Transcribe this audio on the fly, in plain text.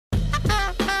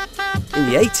In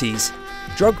the 80s,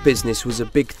 drug business was a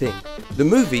big thing. The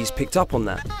movies picked up on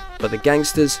that, but the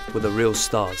gangsters were the real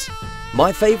stars.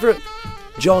 My favourite?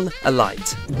 John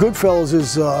Alight. Goodfellas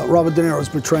is Robert De Niro's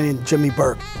portraying Jimmy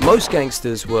Burke. Most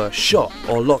gangsters were shot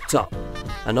or locked up,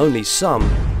 and only some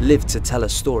lived to tell a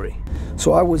story.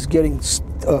 So I was getting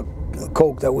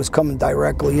coke that was coming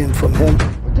directly in from him.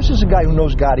 This is a guy who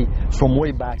knows Gotti from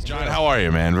way back. John, how are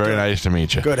you, man? Very nice to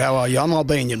meet you. Good, how are you? I'm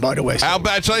Albanian, by the way.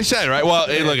 That's what I said, right? Well,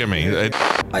 hey, look at me.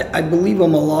 I believe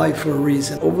I'm alive for a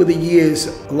reason. Over the years,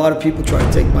 a lot of people try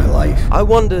to take my life. I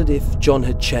wondered if John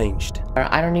had changed.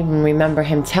 I don't even remember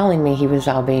him telling me he was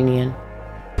Albanian.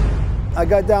 I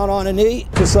got down on a knee,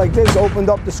 just like this, opened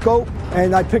up the scope,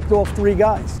 and I picked off 3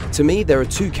 guys. To me, there are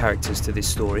 2 characters to this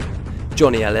story.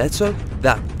 Johnny Aletto,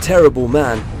 that terrible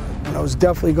man. And I was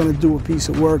definitely going to do a piece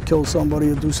of work, kill somebody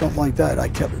or do something like that. I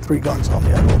kept 3 guns on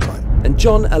me at all time. And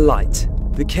John Alight,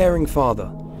 the caring father.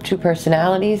 2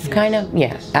 personalities, kind of?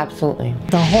 Yeah, absolutely.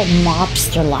 The whole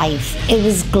mobster life, it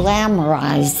was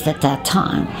glamorized at that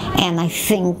time. And I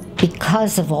think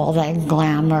because of all that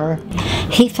glamour,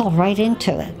 he fell right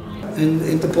into it. And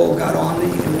Interpol got on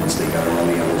me, and once they got on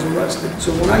me, I was arrested.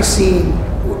 So when I seen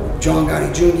John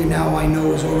Gotti Jr. now I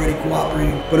know is already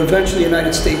cooperating, but eventually the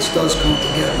United States does come to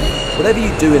get me. Whatever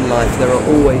you do in life, there are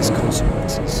always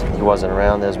consequences. He wasn't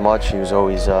around as much. He was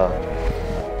always,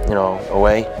 you know,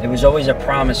 away. There was always a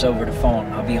promise over the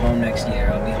phone. I'll be home next year.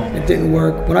 I'll be home. It didn't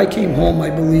work. When I came home, I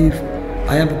believe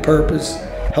I have a purpose,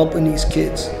 helping these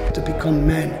kids to become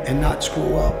men and not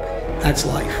screw up. That's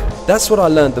life. That's what I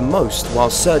learned the most while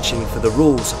searching for the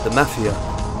rules of the mafia.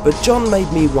 But John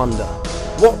made me wonder,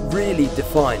 what really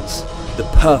defines the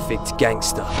perfect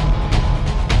gangster?